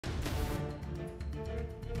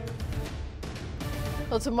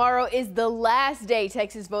Well, tomorrow is the last day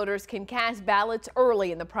Texas voters can cast ballots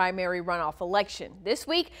early in the primary runoff election. This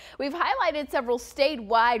week, we've highlighted several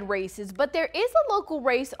statewide races, but there is a local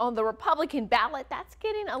race on the Republican ballot that's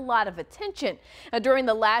getting a lot of attention. Now, during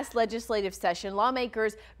the last legislative session,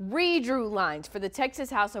 lawmakers redrew lines for the Texas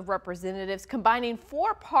House of Representatives, combining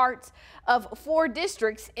 4 parts of 4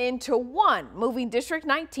 districts into one, moving District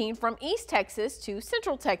 19 from East Texas to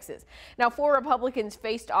Central Texas. Now, 4 Republicans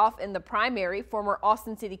faced off in the primary. Former Austin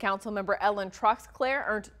City Council member Ellen Troxclair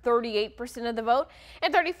earned 38% of the vote,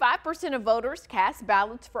 and 35% of voters cast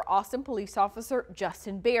ballots for Austin police officer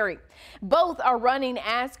Justin Berry. Both are running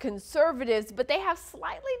as conservatives, but they have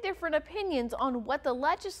slightly different opinions on what the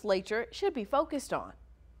legislature should be focused on.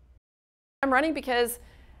 I'm running because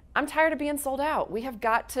I'm tired of being sold out. We have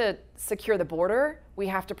got to secure the border. We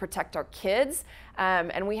have to protect our kids,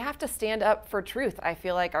 and we have to stand up for truth. I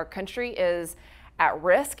feel like our country is at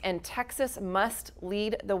risk, and Texas must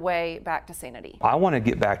lead the way back to sanity. I want to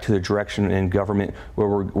get back to the direction in government where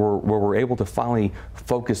we're able to finally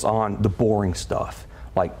focus on the boring stuff,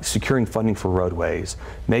 like securing funding for roadways,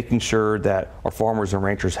 making sure that our farmers and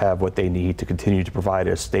ranchers have what they need to continue to provide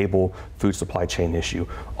a stable food supply chain issue.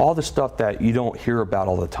 All the stuff that you don't hear about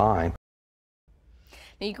all the time.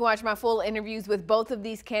 Now, you can watch my full interviews with both of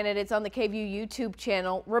these candidates on the KVUE YouTube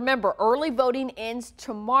channel. Remember, early voting ends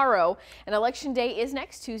tomorrow, and Election Day is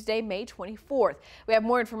next Tuesday, May 24th. We have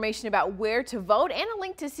more information about where to vote and a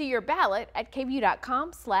link to see your ballot at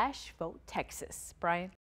kvu.com/votetexas. Brian.